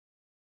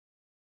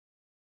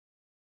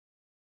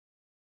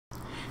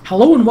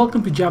Hello and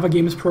welcome to Java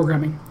Games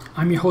Programming.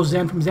 I'm your host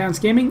Zan from Zan's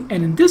Gaming,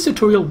 and in this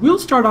tutorial we'll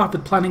start off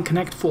with planning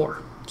Connect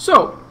 4.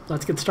 So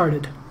let's get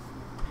started.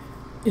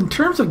 In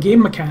terms of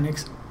game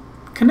mechanics,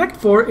 Connect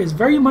 4 is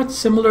very much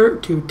similar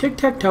to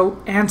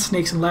Tic-Tac-Toe and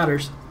Snakes and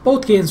Ladders,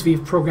 both games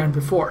we've programmed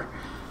before.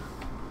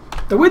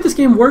 The way this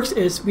game works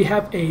is we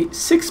have a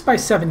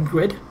 6x7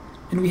 grid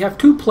and we have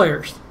two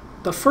players.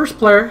 The first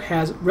player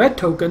has red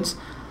tokens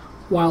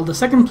while the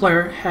second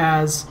player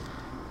has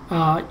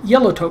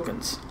yellow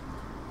tokens.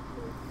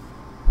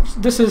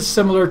 This is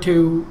similar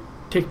to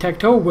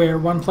Tic-Tac-Toe, where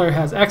one player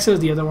has X's,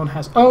 the other one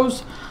has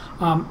O's,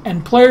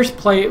 and players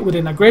play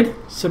within a grid,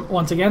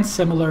 once again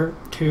similar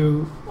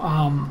to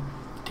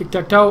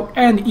Tic-Tac-Toe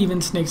and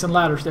even Snakes and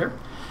Ladders there.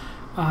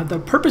 The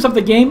purpose of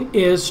the game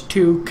is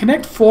to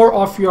connect 4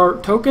 of your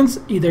tokens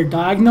either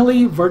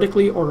diagonally,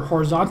 vertically, or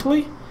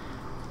horizontally.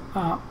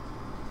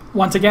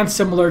 Once again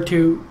similar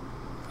to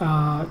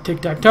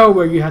Tic-Tac-Toe,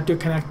 where you had to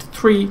connect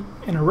 3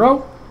 in a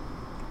row.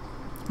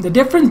 The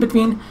difference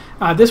between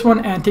this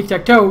one and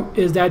Tic-Tac-Toe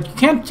is that you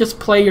can't just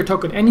play your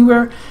token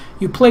anywhere.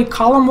 You play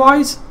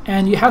column-wise,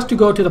 and you have to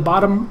go to the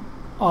bottom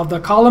of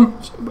the column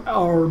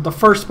or the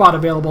first spot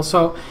available.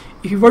 So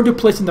if you were to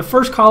place in the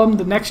first column,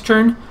 the next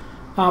turn,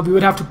 we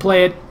would have to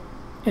play it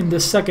in the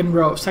second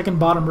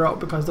bottom row,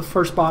 because the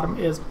first bottom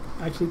is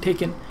actually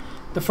taken.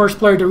 The first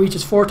player to reach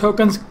is 4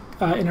 tokens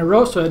in a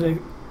row. So the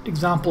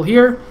example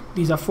here,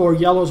 these are 4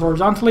 yellows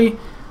horizontally,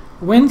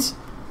 wins.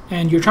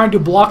 And you're trying to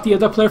block the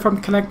other player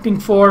from connecting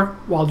 4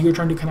 while you're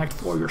trying to connect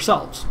 4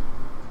 yourselves.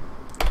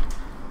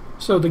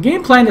 So the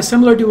game plan is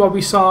similar to what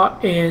we saw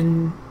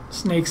in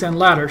Snakes and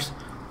Ladders.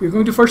 We're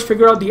going to first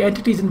figure out the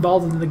entities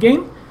involved in the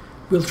game.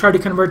 We'll try to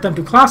convert them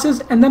to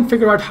classes and then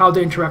figure out how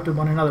they interact with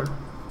one another.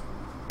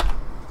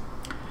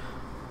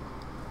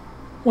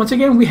 Once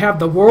again, we have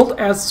the world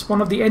as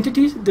one of the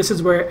entities. This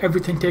is where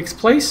everything takes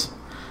place.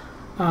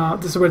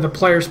 This is where the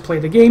players play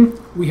the game.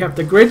 We have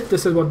the grid.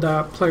 This is what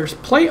the players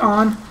play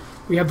on.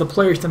 We have the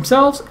players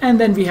themselves, and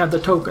then we have the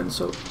tokens,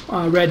 so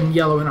red and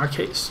yellow in our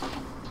case.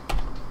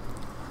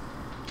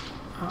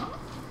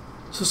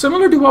 So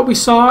similar to what we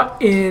saw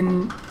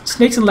in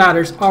Snakes and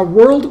Ladders, our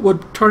world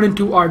would turn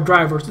into our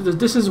drivers.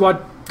 This is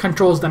what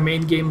controls the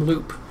main game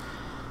loop.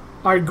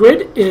 Our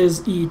grid is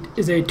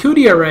a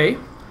 2D array,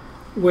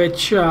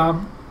 which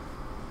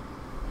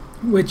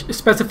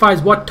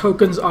specifies what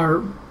tokens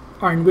are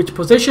in which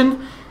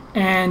position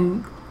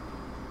and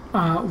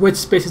which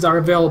spaces are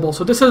available.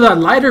 So this is a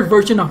lighter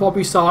version of what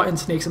we saw in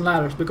Snakes and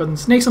Ladders, because in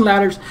Snakes and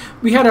Ladders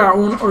we had our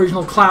own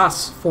original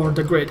class for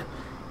the grid.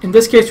 In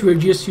this case we're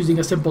just using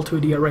a simple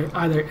 2D array,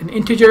 either an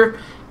integer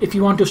if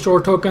you want to store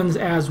tokens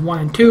as 1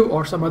 and 2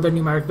 or some other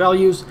numeric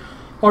values,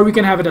 or we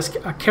can have it as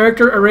a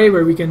character array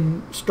where we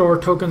can store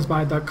tokens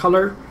by the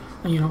color,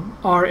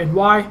 R and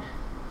Y.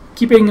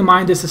 Keeping in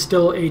mind this is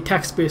still a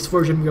text-based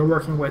version we are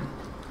working with.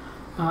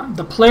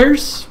 The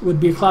players would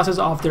be classes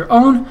of their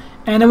own,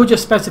 and it would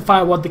just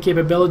specify what the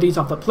capabilities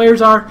of the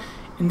players are.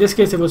 In this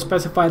case, it would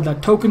specify the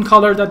token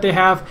color that they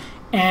have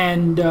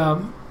and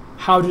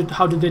how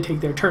do they take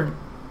their turn.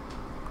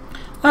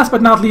 Last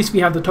but not least,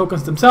 we have the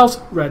tokens themselves,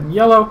 red and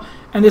yellow,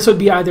 and this would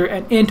be either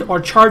an int or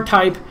char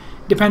type,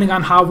 depending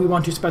on how we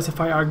want to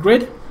specify our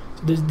grid.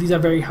 So these are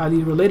very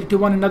highly related to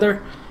one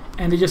another,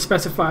 and they just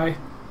specify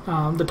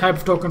the type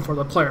of token for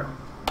the player.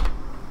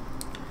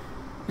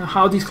 Now,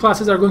 how these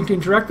classes are going to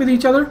interact with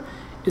each other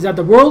is that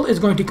the world is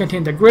going to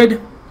contain the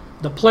grid,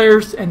 the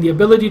players, and the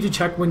ability to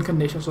check win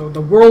conditions. So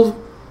the world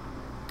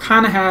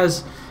kind of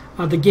has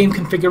the game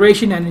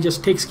configuration, and it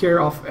just takes care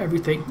of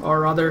everything,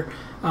 or rather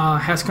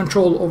has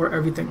control over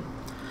everything.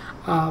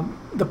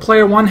 The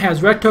player 1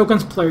 has red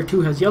tokens, player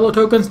 2 has yellow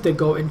tokens. They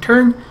go in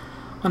turn.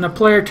 On a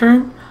player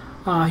turn,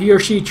 he or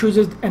she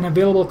chooses an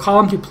available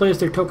column to place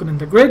their token in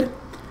the grid.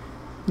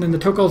 And then the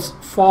token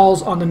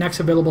falls on the next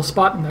available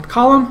spot in that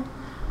column.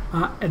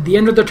 At the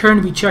end of the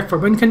turn, we check for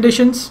win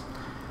conditions.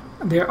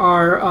 There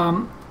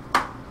are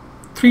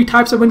 3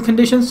 types of win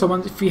conditions. So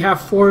if we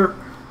have 4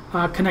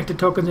 connected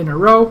tokens in a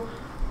row,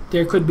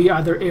 there could be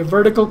either a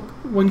vertical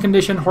win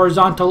condition,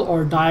 horizontal,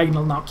 or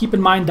diagonal. Now keep in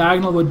mind,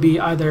 diagonal would be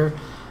either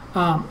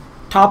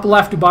top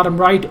left to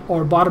bottom right,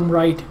 or bottom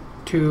left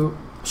to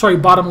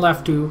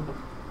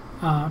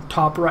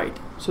top right.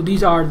 So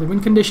these are the win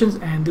conditions,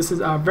 and this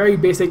is a very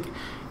basic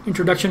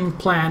introduction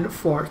plan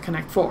for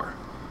Connect 4.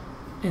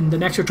 In the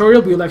next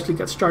tutorial, we'll actually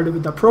get started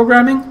with the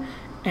programming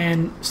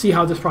and see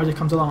how this project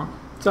comes along.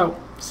 So,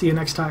 see you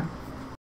next time.